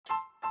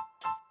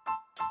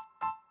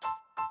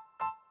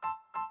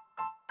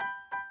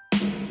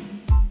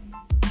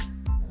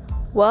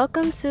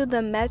Welcome to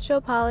the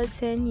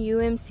Metropolitan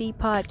UMC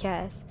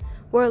podcast.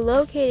 We're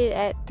located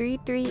at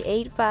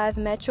 3385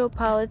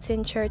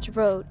 Metropolitan Church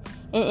Road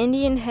in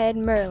Indian Head,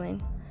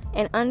 Maryland,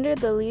 and under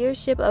the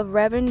leadership of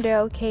Reverend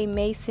Daryl K.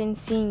 Mason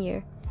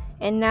Sr.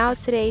 And now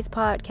today's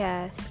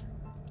podcast.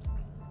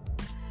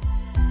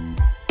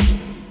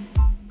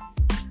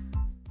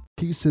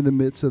 Peace in the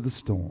midst of the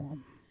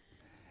storm.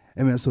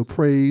 Amen. So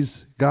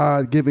praise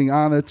God, giving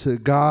honor to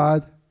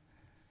God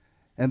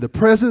and the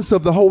presence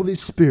of the Holy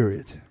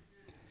Spirit.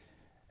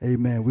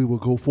 Amen. We will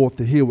go forth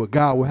to hear what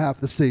God will have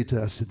to say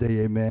to us today.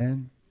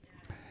 Amen.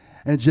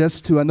 And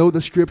I know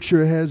the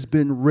scripture has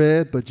been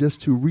read, but just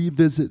to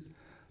revisit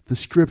the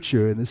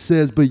scripture. And it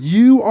says, but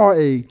you are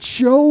a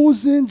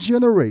chosen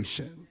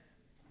generation,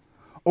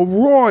 a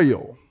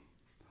royal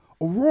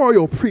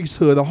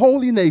priesthood, a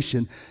holy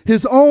nation,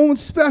 his own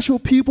special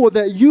people,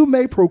 that you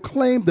may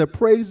proclaim the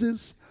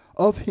praises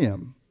of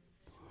him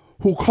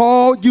who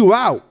called you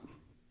out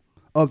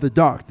of the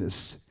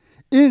darkness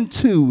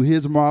into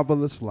his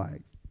marvelous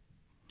light,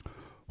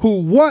 who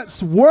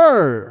once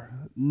were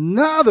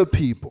not a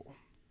people,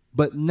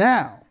 but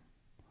now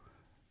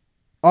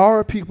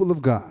are a people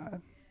of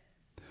God,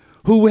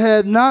 who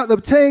had not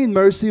obtained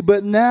mercy,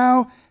 but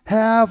now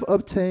have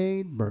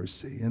obtained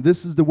mercy. And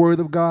this is the word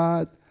of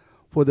God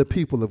for the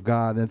people of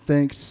God, and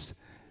thanks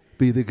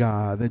be to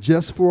God. And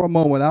just for a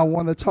moment, I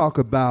want to talk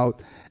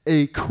about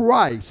a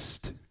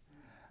Christ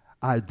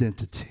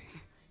identity.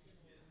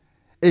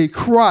 A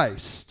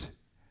Christ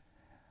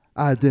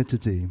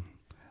identity.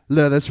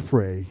 Let us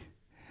pray.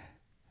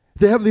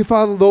 The Heavenly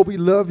Father, Lord, we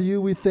love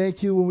you, we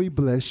thank you, and we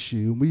bless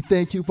you. We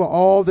thank you for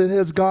all that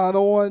has gone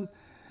on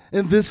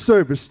in this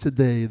service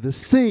today, the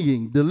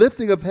singing, the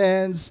lifting of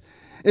hands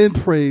in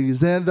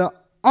praise, and the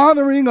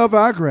honoring of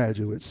our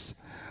graduates.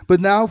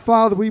 But now,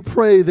 Father, we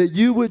pray that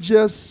you would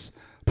just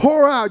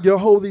pour out your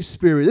Holy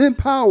Spirit,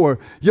 empower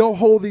your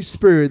Holy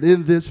Spirit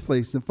in this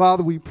place. And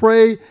Father, we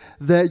pray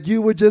that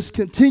you would just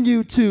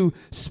continue to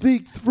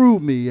speak through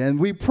me. And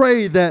we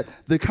pray that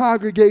the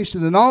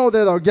congregation and all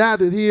that are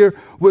gathered here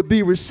would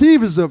be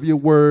receivers of your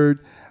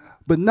word,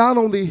 but not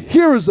only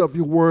hearers of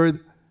your word,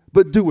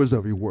 but doers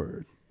of your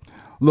word.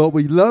 Lord,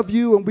 we love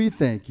you and we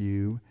thank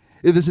you.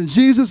 It is in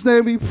Jesus'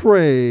 name we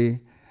pray.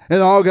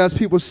 And all God's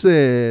people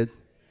said,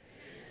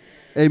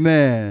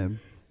 amen.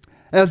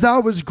 As I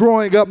was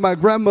growing up, my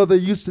grandmother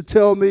used to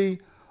tell me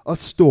a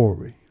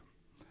story.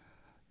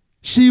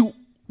 She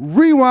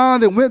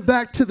rewound and went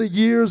back to the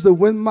years of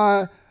when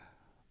my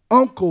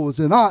uncles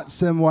and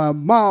aunts and my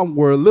mom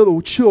were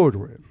little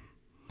children.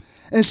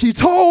 And she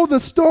told the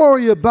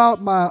story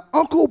about my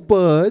Uncle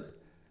Bud,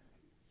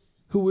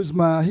 he was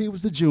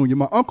the junior.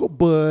 My Uncle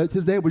Bud,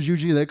 his name was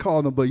Eugene, they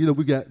called him, but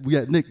we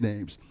got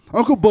nicknames.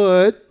 Uncle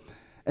Bud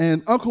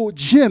and Uncle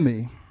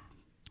Jimmy.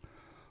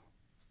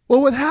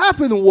 Well, what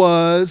happened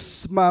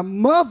was my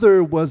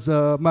grandmother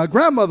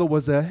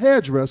was a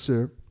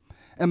hairdresser,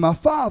 and my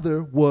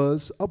father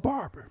was a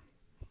barber.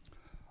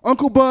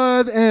 Uncle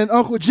Bud and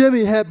Uncle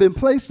Jimmy had been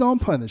placed on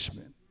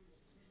punishment.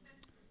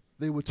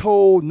 They were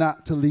told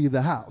not to leave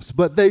the house,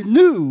 but they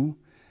knew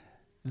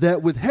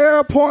that with hair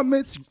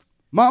appointments,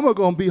 Mama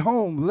gonna be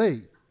home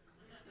late.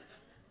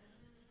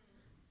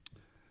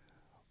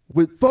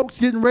 With folks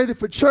getting ready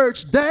for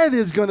church, Dad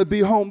is gonna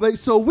be home late,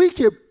 so we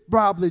could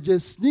probably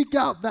just sneak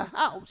out the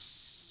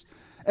house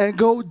and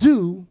go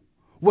do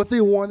what they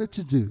wanted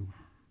to do.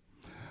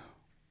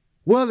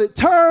 Well, it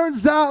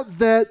turns out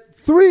that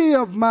 3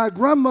 of my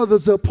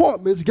grandmother's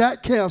appointments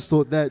got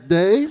canceled that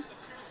day.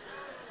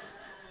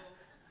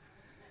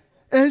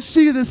 And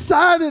she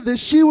decided that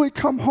she would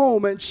come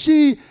home, and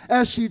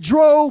as she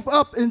drove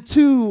up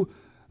into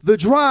the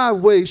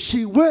driveway,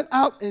 she went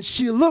out and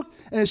she looked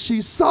and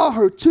she saw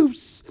her two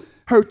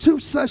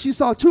sons. She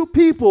saw 2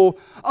 people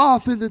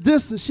off in the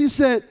distance. She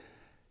said,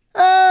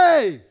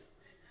 "Hey,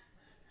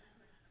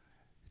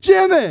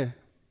 Jimmy,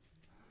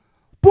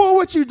 boy,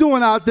 what you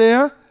doing out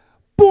there?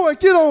 Boy,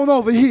 get on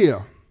over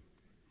here."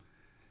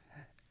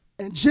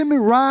 And Jimmy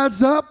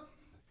rides up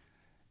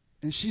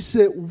and she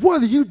said,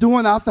 "What are you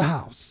doing out the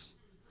house?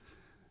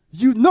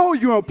 You know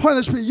you're on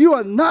punishment. You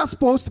are not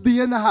supposed to be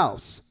in the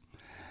house.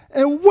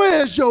 And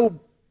where's your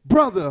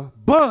brother,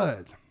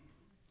 Bud?"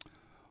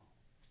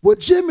 Well,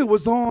 Jimmy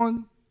was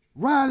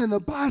riding a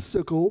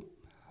bicycle,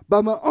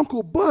 but my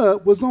Uncle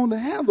Bud was on the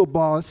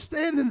handlebars,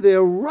 standing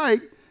there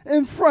right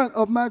in front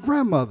of my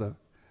grandmother.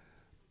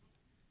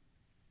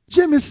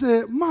 Jimmy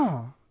said,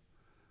 "Ma,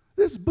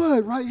 this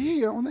Bud right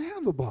here on the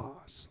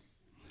handlebars."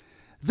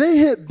 They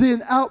had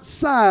been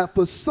outside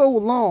for so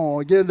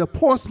long in the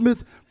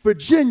Portsmouth,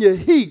 Virginia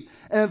heat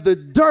and the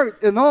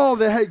dirt and all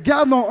that had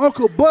gotten on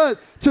Uncle Bud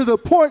to the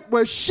point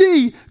where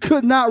she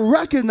could not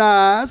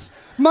recognize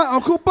my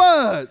Uncle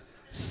Bud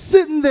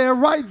sitting there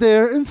right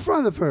there in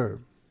front of her.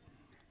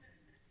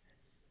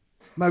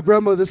 My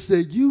grandmother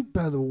said, "You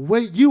better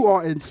wait. You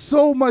are in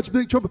so much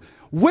big trouble.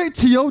 Wait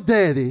till your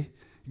daddy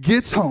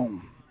gets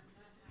home."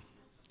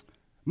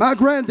 My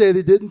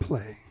granddaddy didn't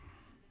play.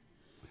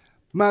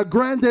 My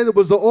granddaddy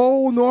was an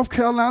old North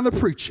Carolina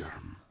preacher,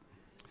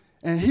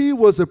 and he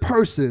was a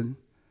person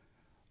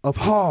of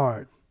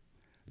hard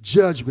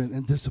judgment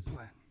and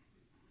discipline.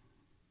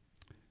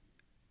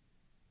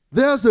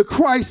 There's a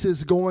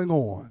crisis going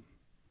on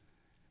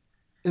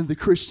in the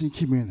Christian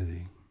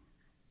community.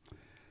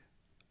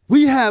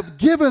 We have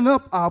given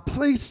up our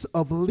place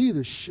of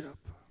leadership.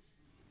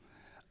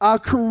 Our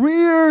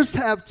careers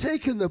have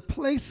taken the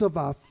place of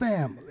our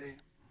family.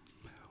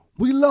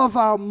 We love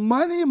our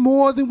money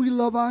more than we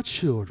love our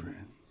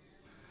children.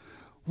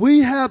 We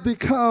have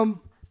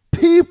become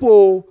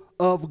people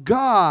of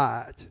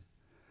God,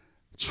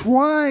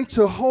 trying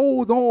to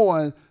hold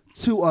on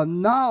to a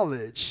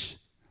knowledge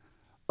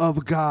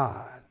of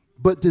God,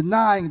 but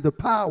denying the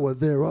power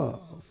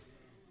thereof.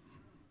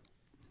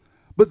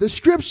 But the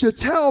scripture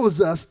tells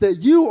us that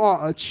you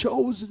are a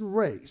chosen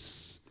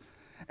race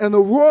and a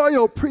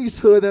royal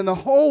priesthood and a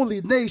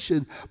holy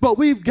nation. But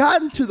we've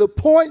gotten to the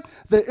point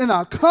that in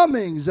our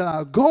comings and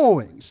our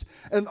goings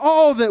and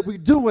all that we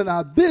do in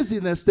our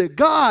busyness, that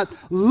God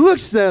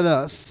looks at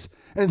us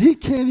and he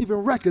can't even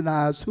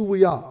recognize who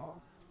we are.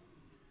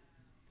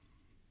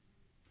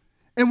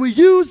 And we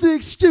use the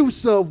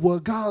excuse of, well,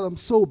 God, I'm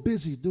so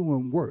busy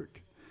doing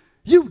work.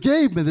 You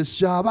gave me this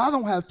job. I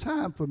don't have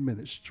time for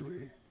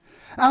ministry.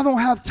 I don't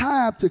have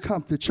time to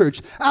come to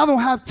church. I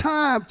don't have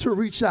time to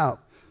reach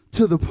out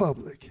to the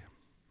public.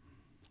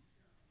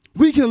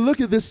 We can look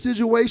at this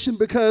situation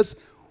because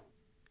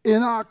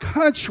in our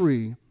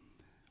country,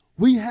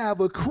 we have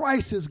a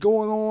crisis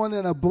going on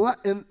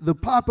in the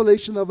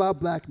population of our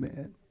black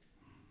men.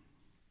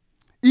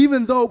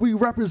 Even though we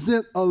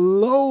represent a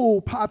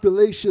low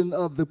population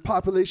of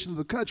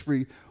the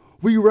country,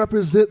 we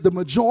represent the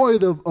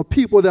majority of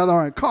people that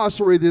are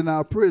incarcerated in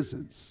our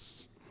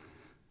prisons.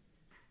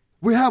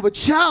 We have a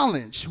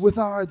challenge with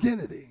our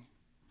identity.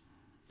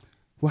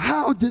 Well,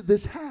 how did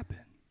this happen?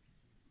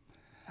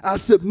 I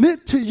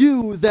submit to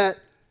you that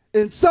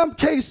in some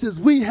cases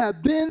we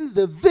have been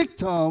the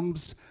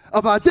victims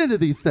of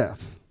identity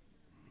theft.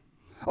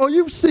 Oh,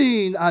 you've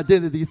seen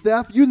identity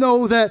theft. You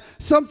know that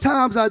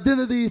sometimes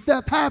identity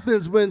theft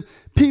happens when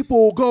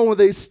people go and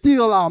they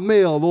steal our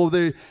mail or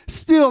they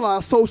steal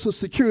our social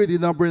security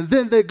number, and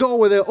then they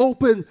go and they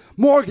open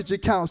mortgage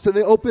accounts and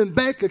they open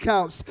bank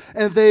accounts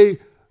and they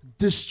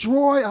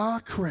destroy our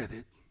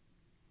credit.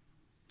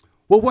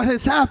 Well, what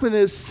has happened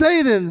is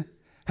Satan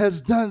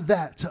has done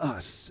that to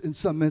us in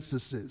some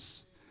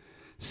instances.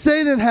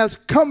 Satan has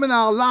come in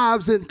our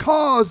lives and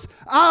caused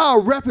our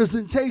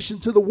representation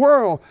to the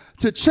world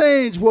to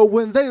change. Well,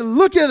 when they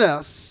look at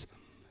us,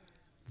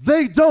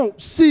 they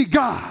don't see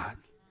God.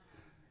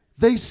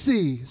 They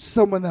see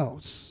someone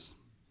else.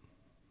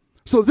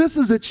 So this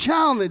is a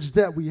challenge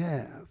that we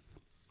have.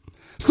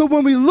 So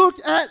when we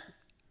look at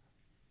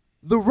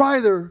the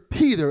writer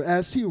Peter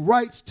as he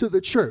writes to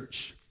the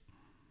church,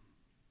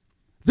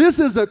 this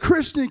is a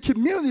Christian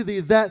community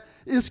that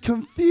is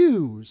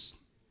confused.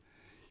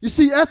 You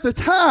see, at the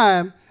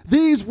time,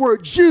 these were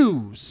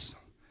Jews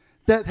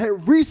that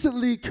had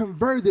recently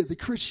converted to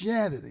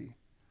Christianity.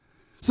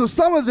 So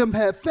some of them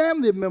had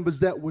family members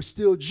that were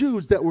still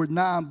Jews that were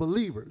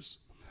non-believers.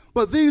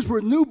 But these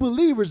were new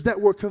believers that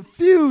were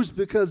confused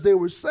because they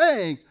were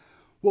saying,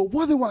 well,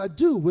 what do I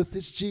do with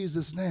this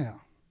Jesus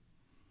now?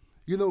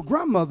 You know,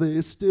 grandmother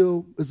is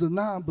a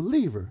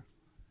non-believer.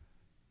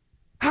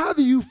 How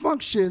do you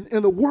function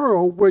in a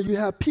world where you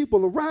have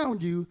people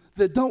around you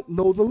that don't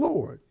know the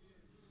Lord?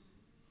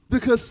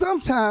 Because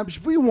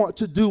sometimes we want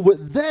to do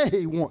what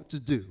they want to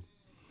do.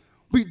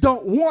 We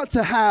don't want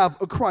to have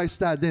a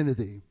Christ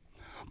identity.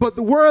 But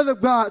the Word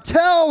of God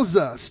tells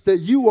us that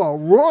you are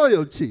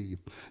royalty.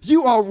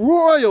 You are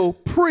royal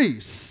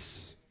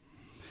priests.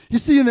 You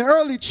see, in the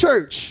early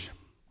church,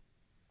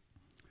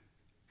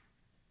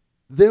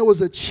 there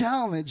was a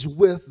challenge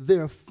with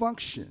their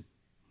function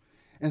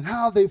and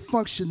how they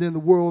functioned in the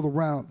world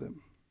around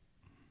them.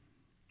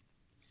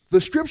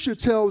 The scripture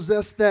tells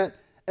us that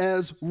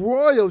as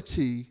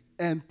royalty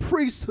and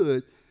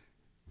priesthood,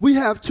 we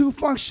have two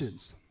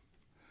functions.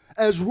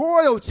 As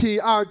royalty,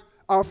 our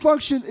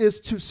function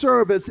is to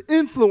serve as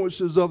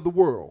influencers of the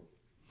world.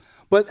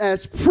 But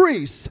as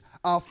priests,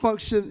 our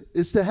function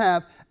is to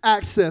have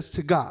access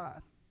to God.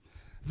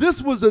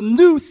 This was a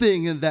new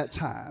thing in that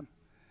time.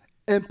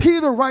 And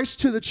Peter writes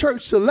to the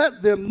church to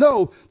let them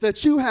know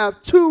that you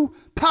have two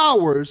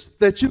powers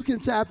that you can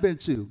tap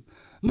into.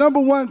 Number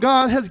one,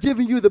 God has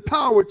given you the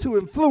power to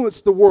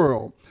influence the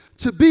world,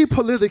 to be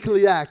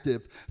politically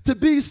active, to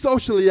be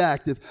socially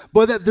active.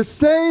 But at the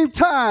same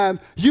time,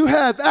 you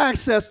have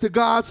access to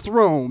God's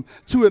throne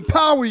to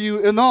empower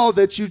you in all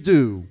that you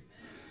do.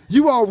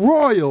 You are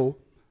royal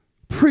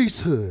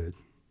priesthood.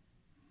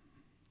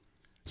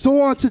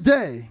 So on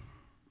today,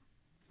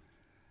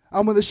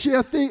 I'm going to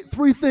share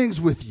three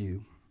things with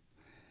you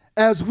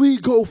as we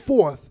go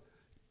forth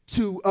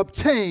to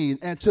obtain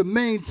and to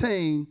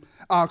maintain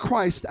our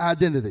Christ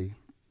identity.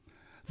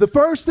 The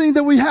first thing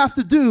that we have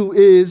to do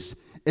is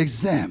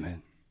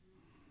examine.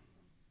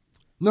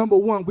 Number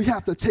one, we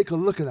have to take a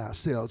look at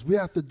ourselves. We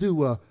have to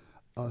do a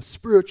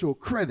spiritual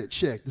credit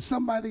check. Did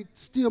somebody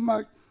steal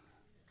my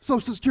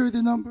social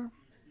security number?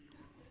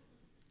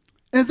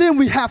 And then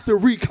we have to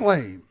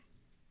reclaim.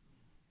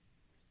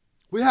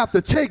 We have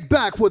to take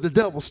back what the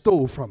devil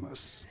stole from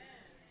us.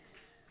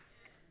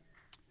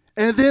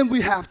 And then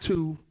we have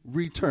to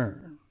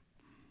return.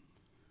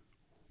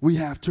 We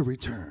have to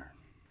return.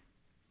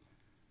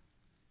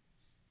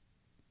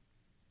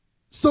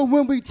 So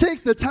when we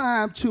take the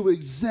time to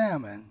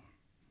examine,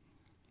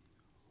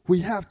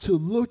 we have to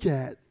look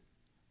at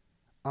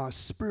our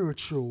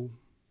spiritual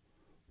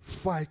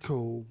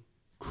FICO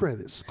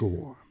credit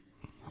score.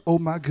 Oh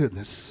my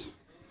goodness.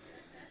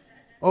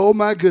 Oh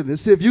my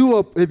goodness. If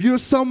you're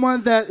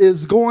someone that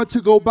is going to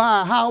go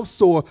buy a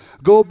house or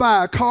go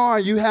buy a car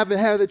and you haven't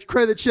had a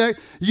credit check,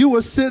 you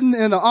were sitting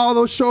in the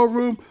auto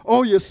showroom,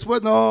 oh, you're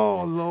sweating,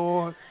 oh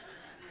Lord.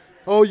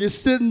 Oh, you're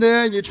sitting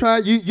there and you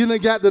done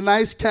got the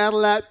nice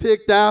Cadillac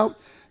picked out.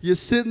 You're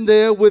sitting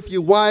there with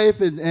your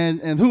wife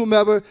and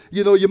whomever.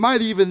 You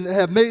might even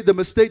have made the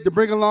mistake to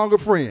bring along a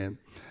friend.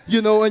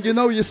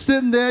 You're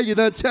sitting there, you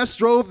done test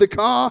drove the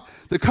car.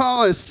 The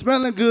car is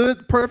smelling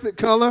good, perfect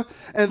color.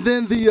 And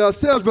then the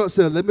salesman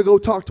said, let me go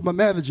talk to my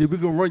manager. We're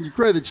going to run your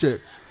credit check.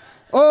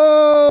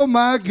 Oh,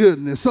 my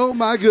goodness. Oh,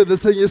 my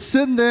goodness. And you're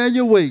sitting there and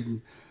you're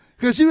waiting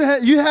because you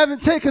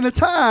haven't taken the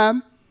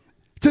time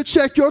to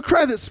check your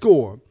credit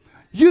score.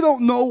 You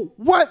don't know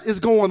what is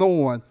going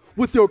on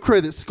with your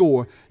credit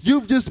score.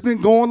 You've just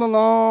been going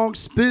along,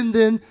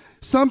 spending.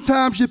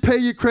 Sometimes you pay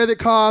your credit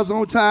cards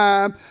on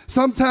time.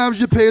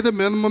 Sometimes you pay the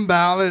minimum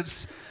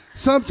balance.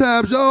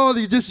 Sometimes,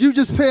 you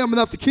just pay them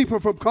enough to keep them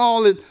from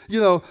calling,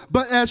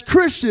 But as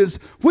Christians,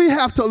 we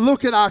have to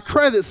look at our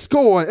credit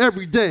score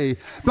every day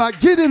by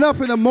getting up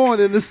in the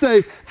morning and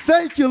say,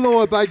 thank you,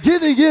 Lord, by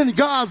getting in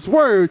God's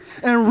word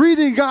and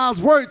reading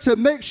God's word to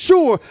make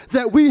sure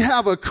that we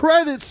have a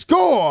credit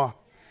score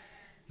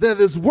that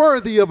is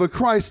worthy of a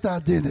Christ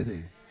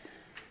identity.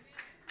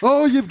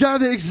 Oh, you've got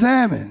to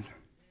examine.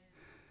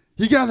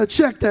 You got to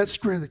check that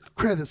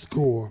credit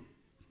score.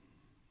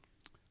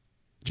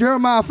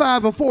 Jeremiah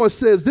 5:4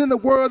 says, then the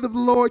word of the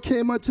Lord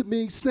came unto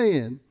me,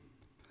 saying,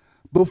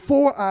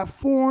 before I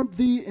formed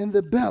thee in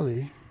the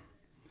belly,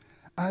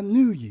 I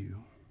knew you.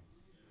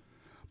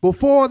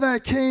 Before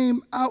that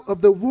came out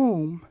of the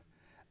womb,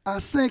 I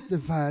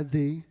sanctified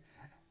thee,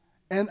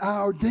 and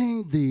I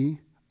ordained thee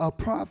a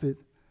prophet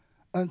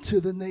unto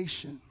the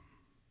nation.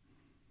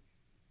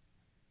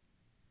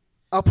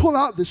 I pull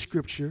out this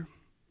scripture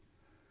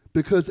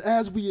because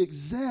as we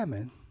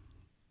examine,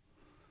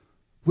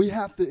 we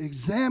have to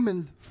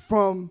examine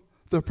from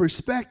the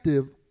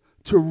perspective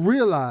to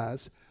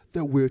realize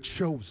that we're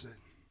chosen.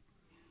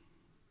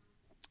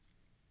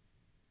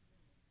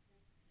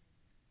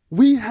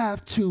 We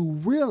have to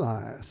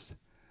realize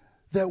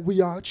that we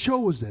are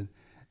chosen.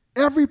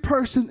 Every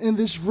person in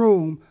this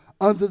room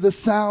under the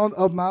sound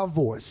of my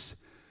voice,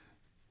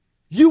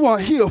 you are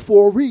here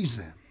for a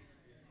reason.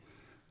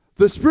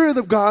 The Spirit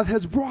of God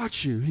has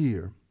brought you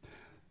here.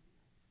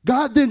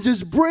 God didn't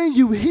just bring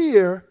you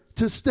here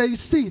to stay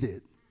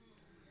seated.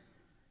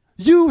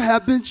 You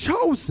have been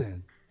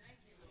chosen.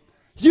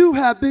 You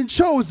have been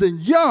chosen,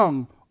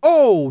 young,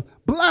 old,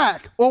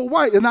 black, or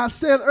white. And I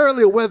said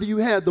earlier, whether you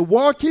had to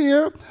walk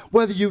here,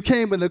 whether you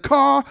came in the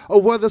car,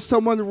 or whether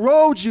someone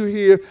rode you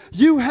here,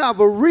 you have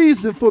a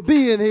reason for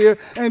being here,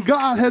 and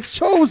God has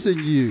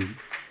chosen you.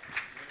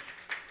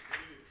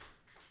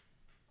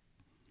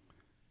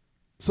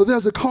 So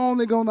there's a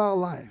calling on our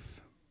life.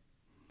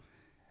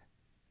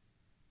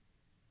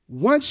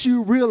 Once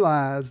you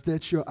realize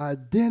that your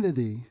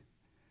identity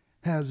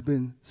has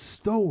been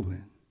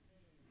stolen,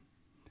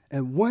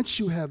 and once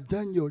you have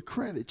done your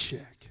credit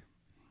check,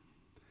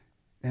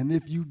 and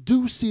if you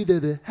do see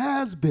that it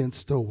has been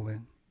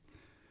stolen,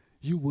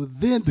 you will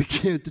then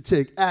begin to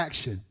take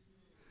action.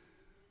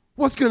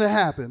 What's going to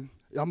happen?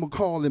 I'm going to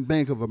call in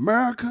Bank of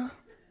America.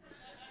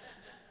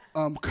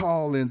 I'm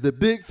calling the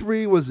big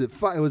three. Was it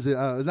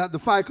not the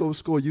FICO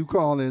score? You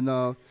calling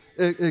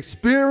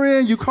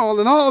Experian? You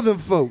calling all them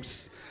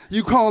folks?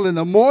 You calling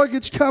a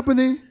mortgage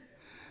company?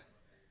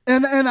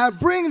 And I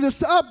bring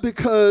this up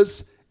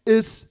because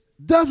it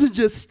doesn't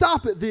just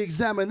stop at the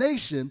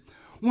examination.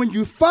 When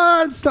you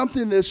find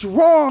something that's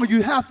wrong,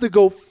 you have to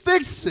go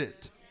fix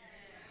it.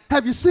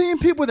 Have you seen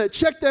people that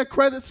check their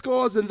credit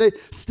scores and they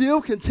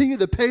still continue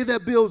to pay their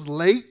bills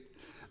late?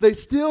 They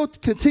still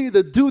continue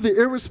to do the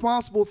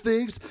irresponsible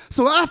things.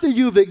 So after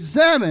you've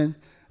examined,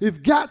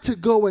 you've got to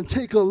go and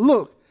take a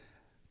look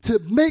to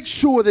make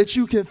sure that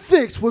you can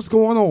fix what's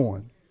going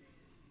on.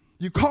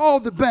 You call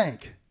the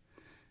bank.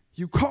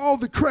 You call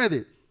the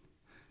credit.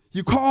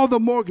 You call the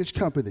mortgage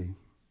company.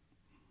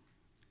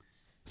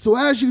 So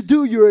as you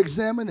do your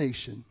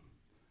examination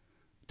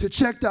to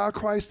check our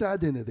Christ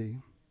identity,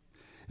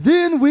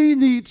 then we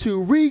need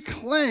to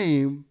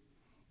reclaim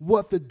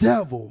what the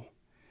devil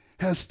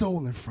has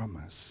stolen from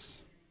us.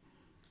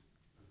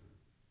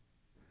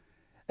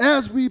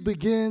 As we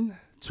begin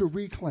to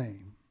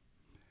reclaim,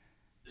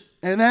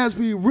 and as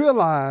we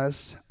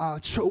realize our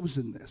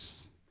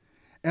chosenness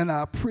and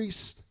our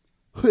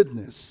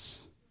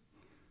priesthoodness,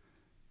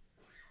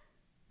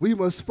 we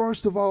must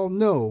first of all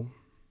know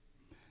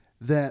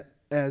that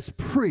as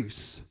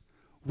priests,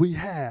 we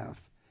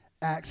have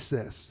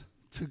access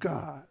to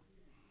God.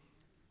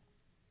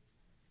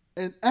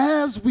 And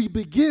as we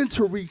begin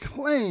to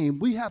reclaim,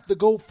 we have to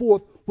go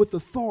forth with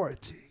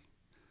authority.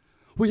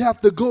 We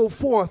have to go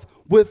forth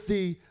with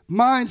the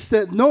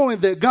mindset knowing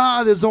that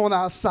God is on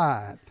our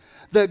side,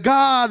 that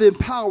God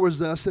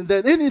empowers us, and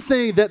that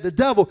anything that the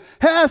devil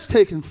has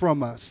taken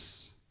from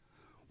us,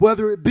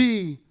 whether it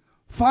be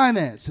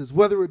finances,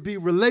 whether it be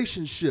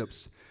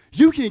relationships,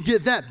 you can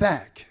get that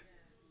back.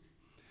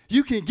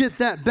 You can get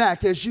that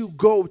back as you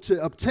go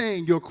to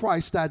obtain your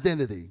Christ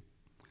identity.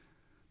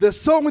 There's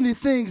so many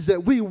things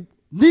that we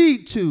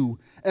need to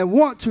and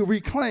want to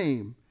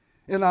reclaim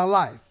in our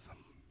life.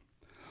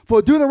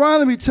 For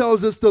Deuteronomy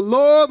tells us the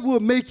Lord will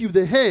make you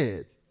the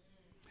head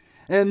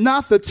and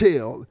not the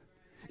tail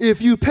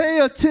if you pay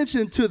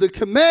attention to the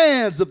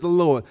commands of the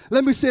Lord.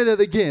 Let me say that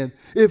again.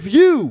 If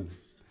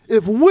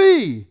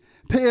we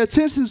pay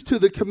attention to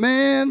the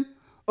command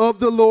of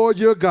the Lord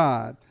your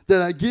God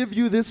that I give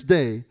you this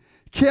day,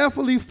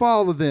 carefully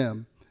follow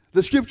them.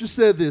 The scripture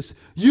said this,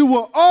 you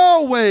will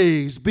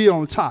always be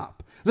on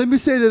top. Let me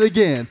say that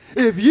again.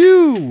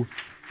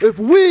 If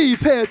we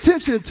pay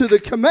attention to the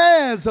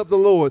commands of the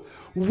Lord,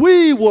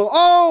 we will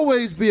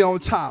always be on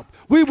top.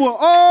 We will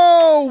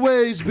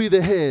always be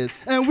the head,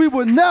 and we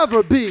will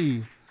never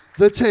be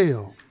the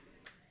tail.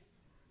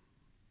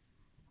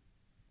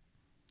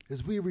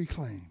 As we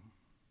reclaim,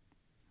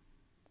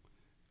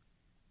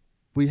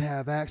 we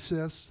have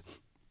access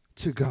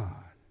to God.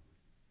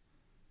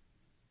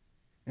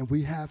 And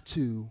we have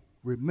to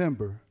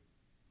remember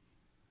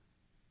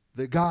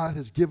that God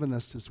has given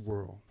us this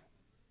world.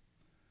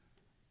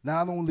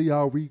 Not only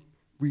are we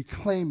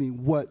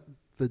reclaiming what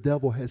the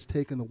devil has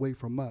taken away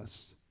from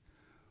us,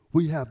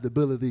 we have the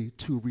ability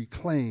to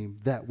reclaim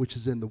that which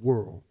is in the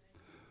world.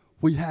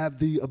 We have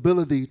the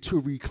ability to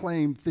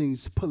reclaim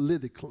things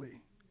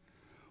politically.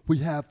 We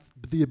have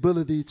the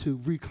ability to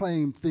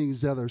reclaim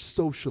things that are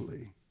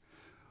socially.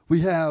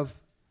 We have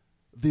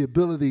the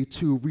ability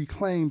to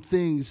reclaim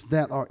things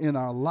that are in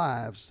our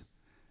lives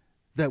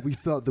that we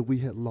felt that we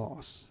had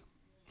lost.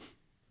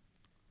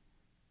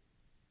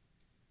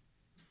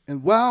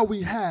 And while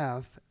we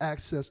have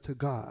access to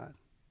God,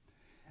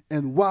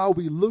 and while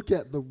we look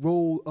at the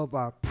role of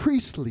our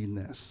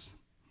priestliness,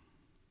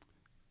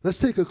 let's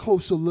take a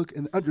closer look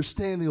and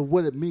understanding of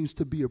what it means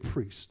to be a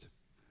priest.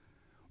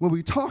 When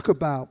we talk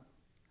about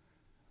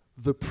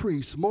the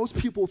priest, most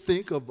people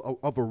think of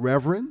a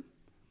reverend,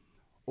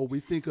 or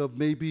we think of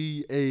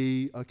maybe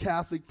a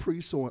Catholic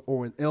priest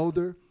or an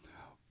elder.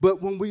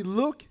 But when we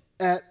look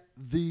at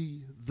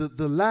the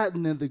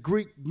Latin and the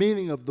Greek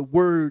meaning of the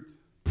word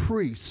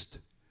priest,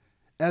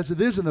 as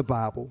it is in the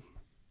Bible,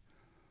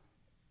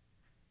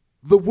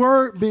 the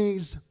word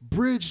means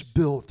bridge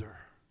builder.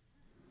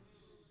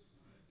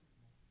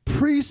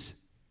 Priest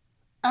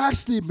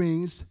actually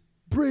means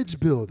bridge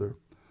builder.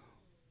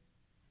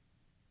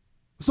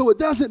 So it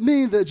doesn't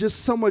mean that just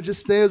someone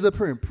just stands up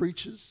here and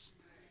preaches.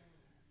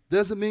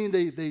 Doesn't mean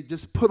they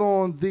just put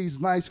on these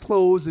nice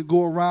clothes and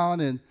go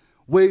around and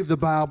wave the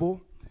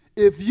Bible.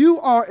 If you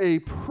are a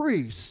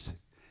priest,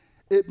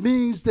 it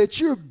means that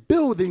you're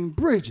building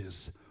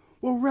bridges.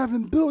 Well,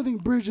 Reverend, building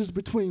bridges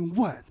between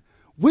what?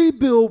 We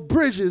build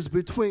bridges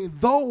between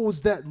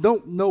those that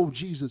don't know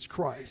Jesus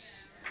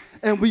Christ.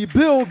 And we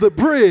build the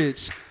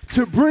bridge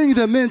to bring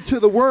them into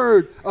the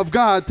Word of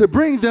God, to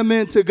bring them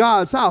into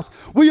God's house.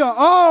 We are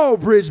all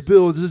bridge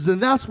builders,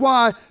 and that's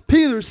why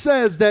Peter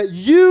says that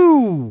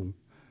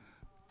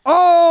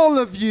all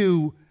of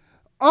you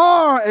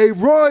are a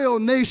royal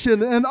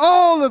nation, and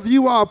all of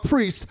you are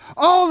priests.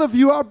 All of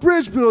you are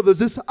bridge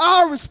builders. It's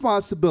our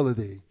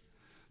responsibility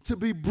to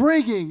be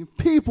bringing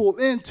people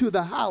into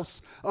the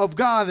house of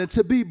God and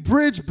to be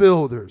bridge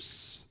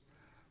builders.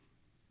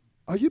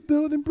 Are you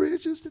building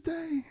bridges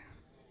today?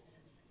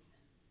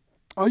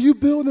 Are you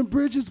building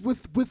bridges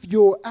with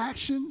your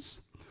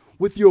actions,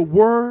 with your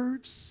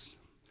words?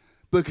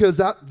 Because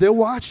they're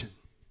watching.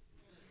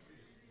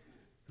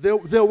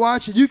 They're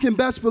watching. You can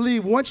best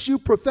believe once you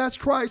profess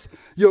Christ,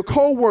 your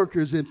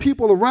co-workers and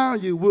people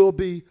around you will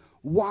be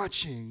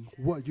watching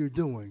what you're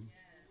doing.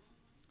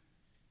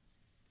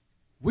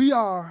 We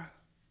are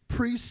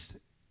priests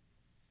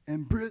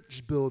and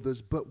bridge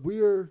builders, but we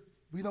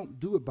don't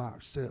do it by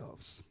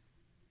ourselves.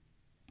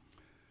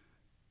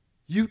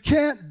 You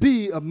can't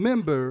be a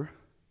member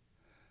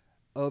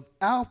of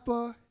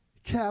Alpha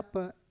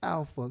Kappa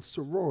Alpha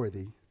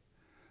sorority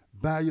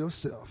by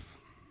yourself.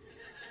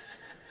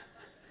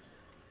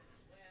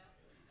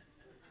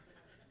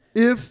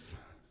 If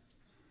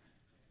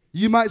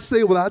you might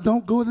say, well, I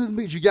don't go to the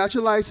meetings. You got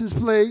your license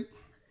plate?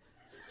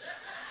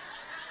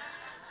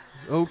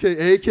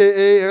 Okay,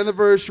 AKA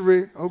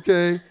anniversary.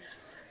 Okay.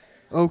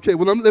 Okay,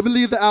 well, let me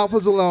leave the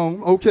alphas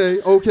alone.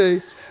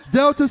 Okay.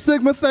 Delta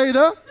Sigma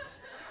Theta.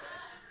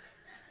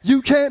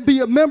 You can't be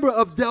a member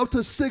of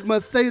Delta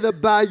Sigma Theta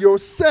by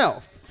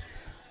yourself.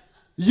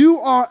 You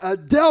are a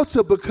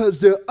Delta because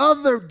there are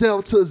other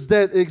Deltas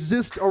that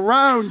exist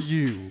around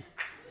you.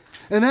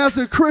 And as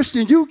a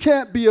Christian, you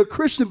can't be a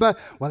Christian by,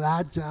 well,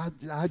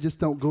 I just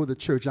don't go to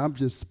church. I'm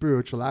just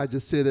spiritual. I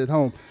just sit at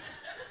home.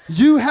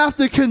 You have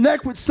to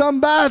connect with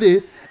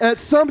somebody at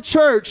some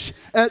church,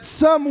 at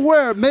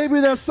somewhere.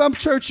 Maybe there's some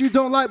church you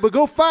don't like, but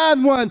go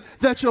find one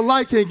that you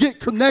like and get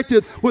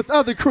connected with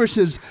other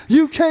Christians.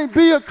 You can't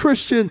be a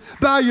Christian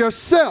by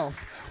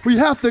yourself. We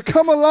have to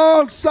come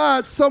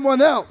alongside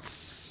someone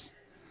else.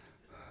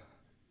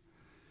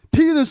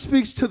 Peter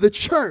speaks to the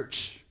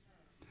church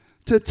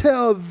to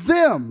tell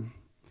them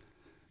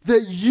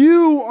that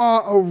you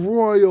are a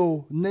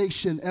royal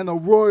nation and a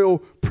royal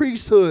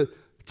priesthood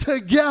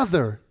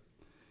together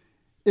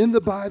in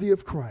the body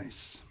of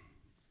Christ.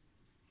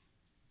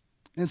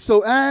 And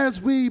so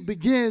as we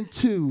begin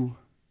to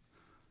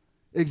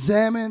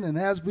examine and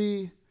as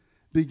we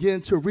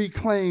begin to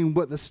reclaim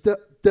what the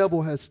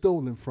devil has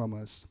stolen from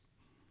us,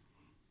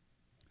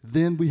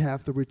 then we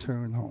have to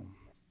return home.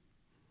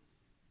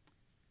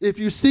 If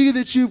you see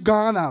that you've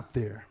gone out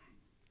there,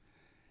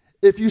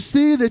 if you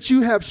see that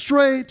you have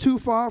strayed too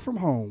far from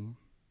home,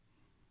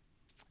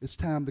 it's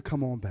time to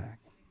come on back.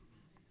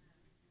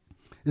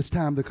 It's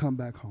time to come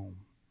back home.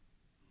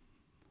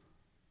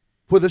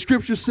 For the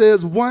scripture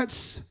says,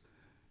 once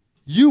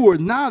you were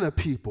not a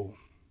people,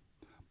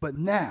 but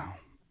now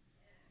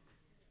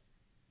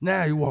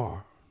you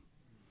are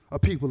a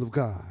people of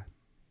God.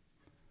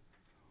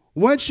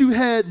 Once you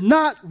had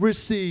not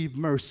received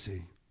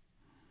mercy,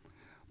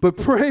 but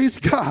praise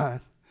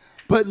God,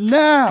 but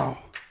now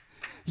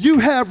you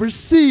have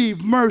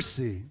received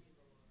mercy.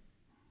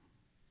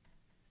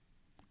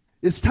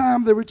 It's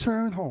time to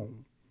return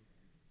home.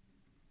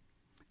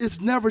 It's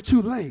never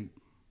too late.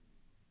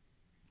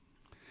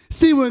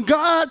 See, when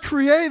God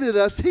created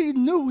us, he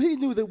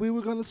knew that we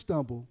were going to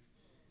stumble.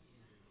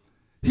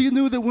 He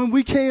knew that when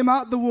we came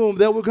out the womb,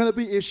 there were going to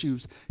be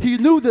issues. He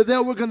knew that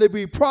there were going to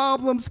be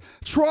problems,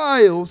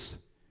 trials,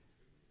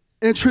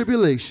 and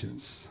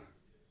tribulations.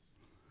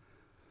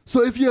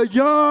 So if you're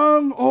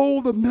young,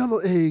 old, or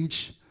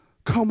middle-aged,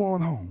 come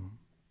on home.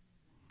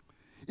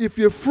 If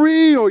you're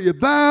free or you're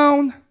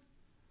bound,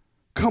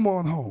 come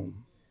on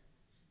home.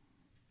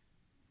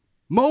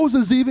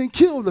 Moses even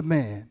killed a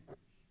man.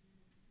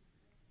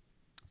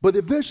 But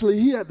eventually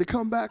he had to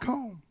come back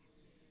home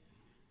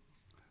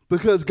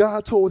because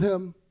God told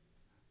him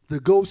to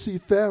go see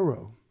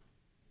Pharaoh.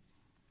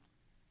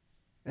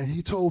 And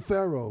he told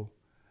Pharaoh,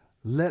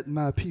 let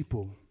my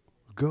people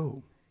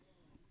go.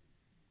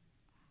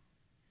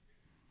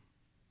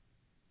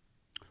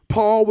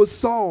 Paul was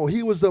Saul.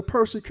 He was a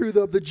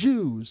persecutor of the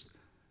Jews.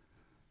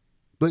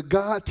 But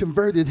God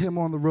converted him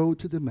on the road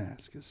to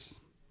Damascus.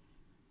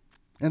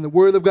 And the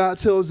word of God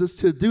tells us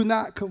to do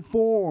not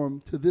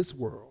conform to this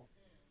world,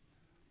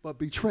 but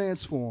be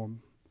transformed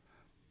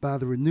by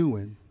the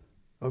renewing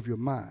of your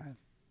mind.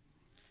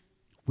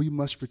 We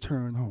must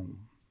return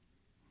home.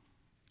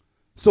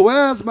 So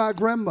as my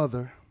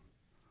grandmother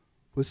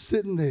was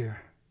sitting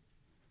there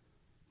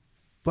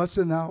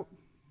fussing out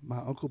my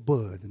Uncle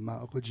Bud and my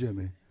Uncle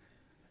Jimmy,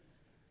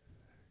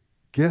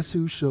 guess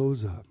who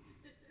shows up?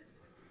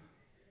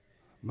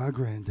 My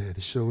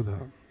granddaddy showed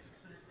up.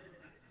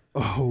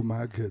 Oh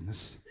my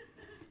goodness.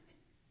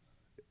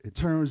 It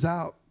turns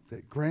out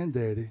that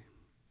granddaddy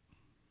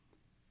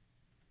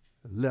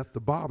left the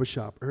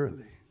barbershop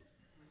early.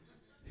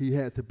 He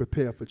had to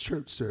prepare for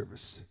church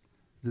service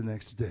the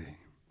next day.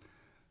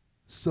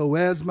 So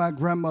as my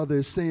grandmother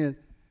is saying,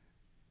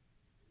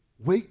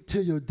 wait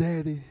till your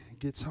daddy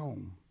gets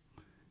home,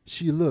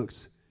 she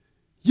looks,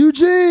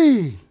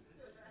 Eugene!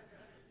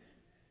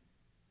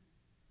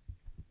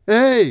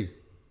 Hey,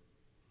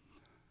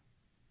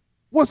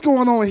 what's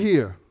going on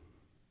here?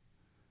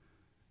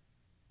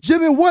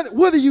 Jimmy,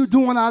 what are you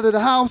doing out of the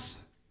house?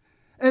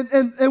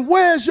 And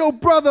where's your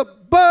brother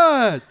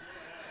Bud?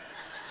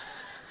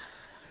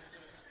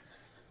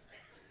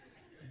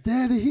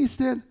 Daddy, he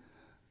said,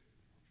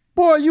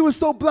 boy, you were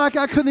so black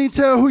I couldn't even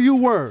tell who you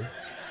were.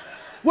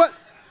 What?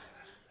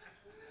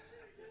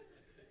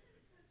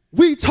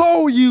 We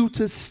told you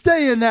to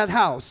stay in that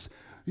house.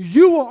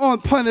 You were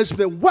on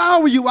punishment. Why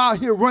were you out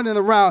here running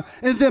around?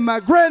 And then my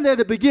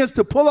granddaddy begins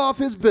to pull off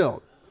his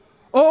belt.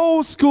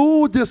 Old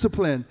school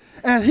discipline.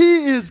 And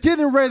he is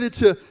getting ready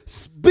to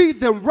beat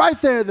them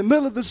right there in the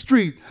middle of the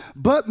street.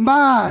 But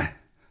my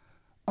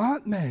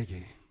Aunt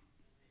Maggie,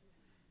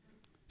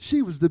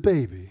 she was the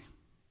baby.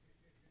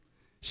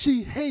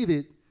 She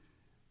hated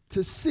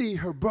to see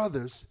her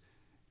brothers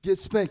get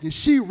spanked.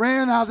 She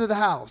ran out of the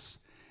house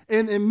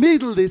and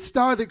immediately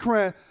started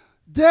crying,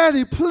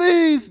 Daddy,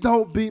 please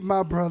don't beat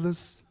my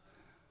brothers.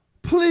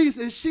 Please.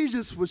 And she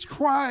just was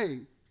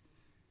crying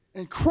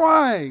and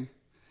crying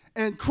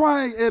and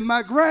crying. And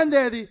my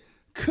granddaddy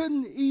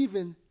couldn't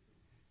even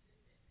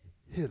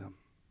hit him.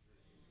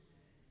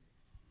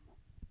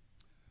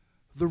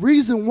 The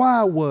reason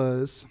why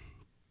was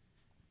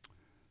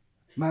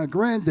my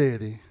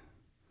granddaddy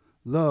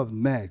loved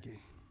Maggie.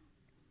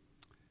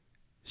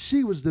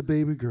 She was the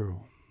baby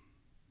girl.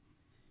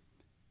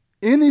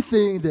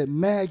 Anything that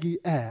Maggie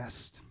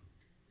asked,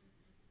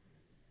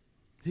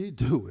 he'd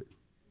do it.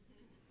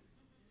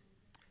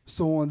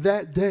 So on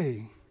that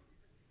day,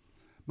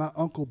 my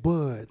Uncle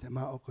Bud and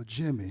my Uncle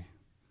Jimmy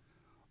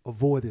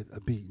avoided a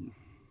beating.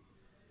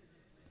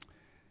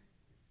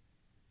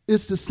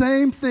 It's the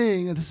same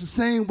thing, and it's the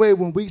same way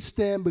when we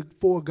stand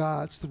before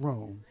God's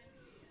throne.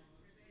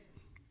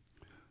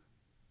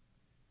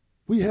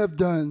 We have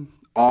done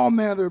all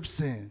manner of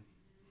sin.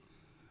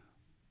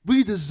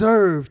 We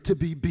deserve to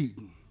be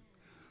beaten.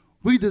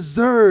 We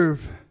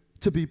deserve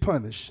to be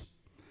punished.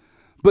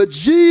 But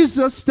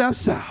Jesus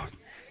steps out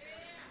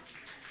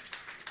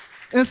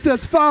and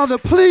says, Father,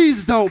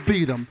 please don't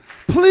beat them.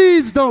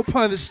 Please don't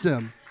punish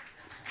them.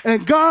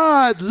 And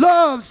God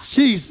loves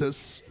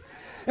Jesus.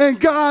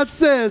 And God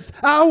says,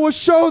 I will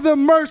show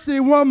them mercy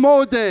one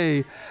more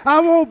day.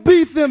 I won't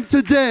beat them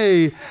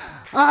today.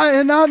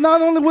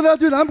 Not only will I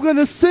do that, I'm going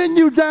to send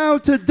you down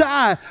to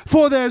die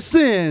for their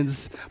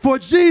sins. For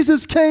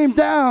Jesus came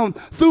down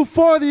through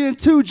 40 and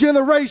 2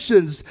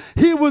 generations.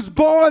 He was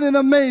born in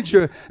a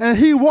manger and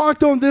he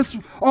walked on this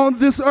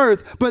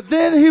earth. But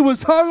then he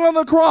was hung on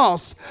the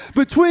cross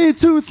between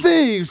two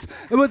thieves.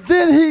 But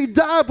then he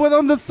died. But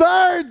on the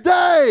third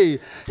day,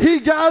 he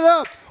got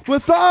up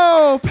with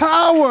all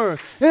power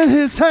in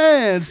his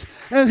hands.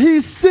 And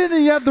he's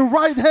sitting at the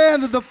right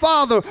hand of the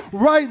Father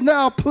right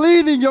now,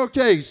 pleading your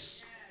case.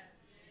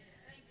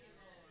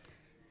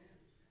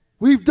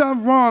 We've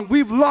done wrong.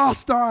 We've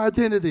lost our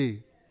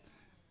identity.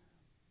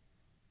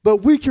 But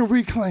we can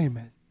reclaim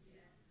it.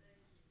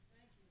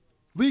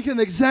 We can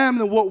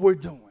examine what we're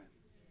doing.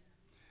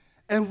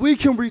 And we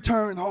can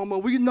return home.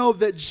 And we know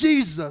that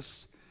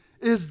Jesus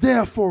is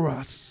there for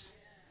us,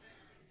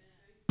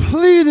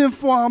 pleading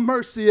for our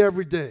mercy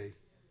every day.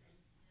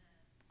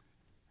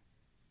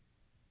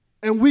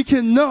 And we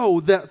can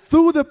know that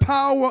through the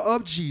power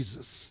of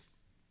Jesus,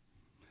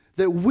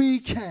 that we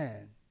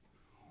can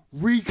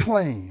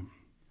reclaim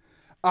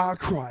our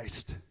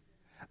Christ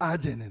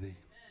identity.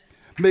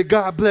 May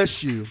God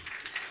bless you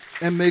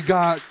and may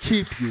God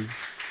keep you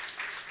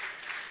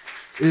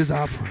is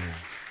our prayer.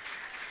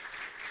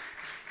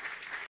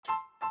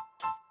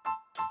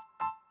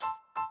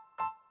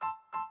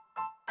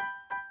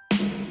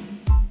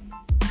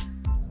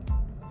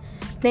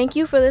 Thank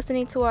you for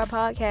listening to our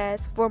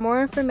podcast. For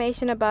more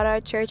information about our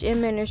church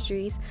and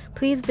ministries,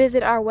 please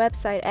visit our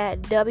website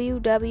at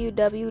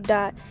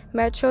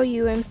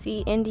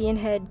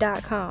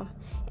www.metroumcindianhead.com.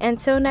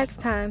 Until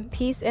next time,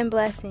 peace and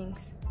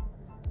blessings.